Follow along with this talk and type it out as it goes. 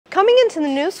into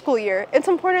the new school year, it's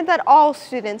important that all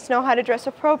students know how to dress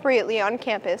appropriately on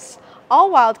campus.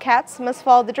 All Wildcats must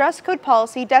follow the dress code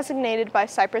policy designated by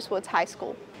Cypress Woods High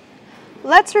School.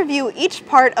 Let's review each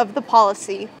part of the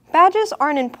policy. Badges are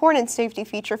an important safety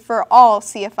feature for all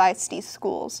CFISD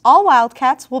schools. All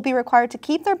Wildcats will be required to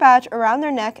keep their badge around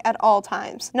their neck at all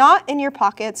times, not in your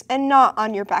pockets and not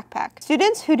on your backpack.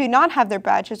 Students who do not have their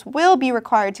badges will be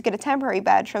required to get a temporary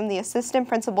badge from the assistant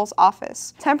principal's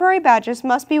office. Temporary badges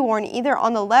must be worn either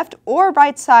on the left or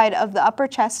right side of the upper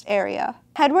chest area.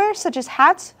 Headwear such as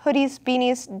hats, hoodies,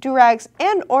 beanies, do-rags,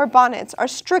 and/or bonnets are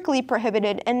strictly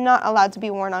prohibited and not allowed to be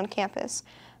worn on campus.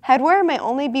 Headwear may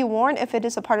only be worn if it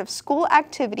is a part of school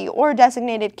activity or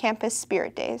designated campus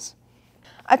spirit days.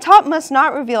 A top must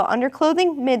not reveal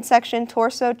underclothing, midsection,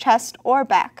 torso, chest, or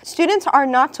back. Students are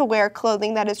not to wear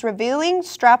clothing that is revealing,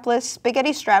 strapless,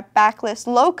 spaghetti strap, backless,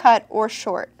 low cut, or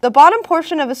short. The bottom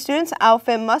portion of a student's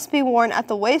outfit must be worn at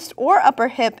the waist or upper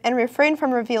hip and refrain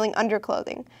from revealing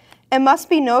underclothing. It must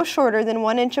be no shorter than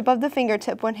 1 inch above the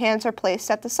fingertip when hands are placed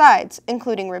at the sides,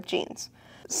 including ripped jeans.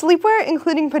 Sleepwear,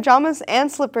 including pajamas and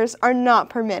slippers, are not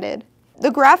permitted.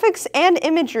 The graphics and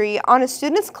imagery on a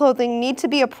student's clothing need to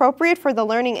be appropriate for the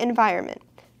learning environment.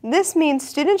 This means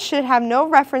students should have no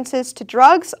references to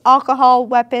drugs, alcohol,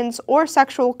 weapons, or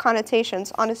sexual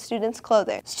connotations on a student's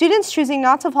clothing. Students choosing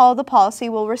not to follow the policy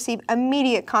will receive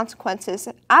immediate consequences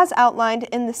as outlined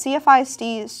in the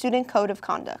CFISD Student Code of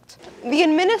Conduct. The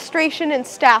administration and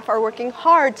staff are working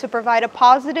hard to provide a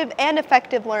positive and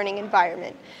effective learning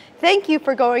environment. Thank you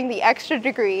for going the extra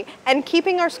degree and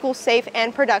keeping our school safe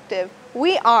and productive.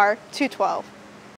 We are 212.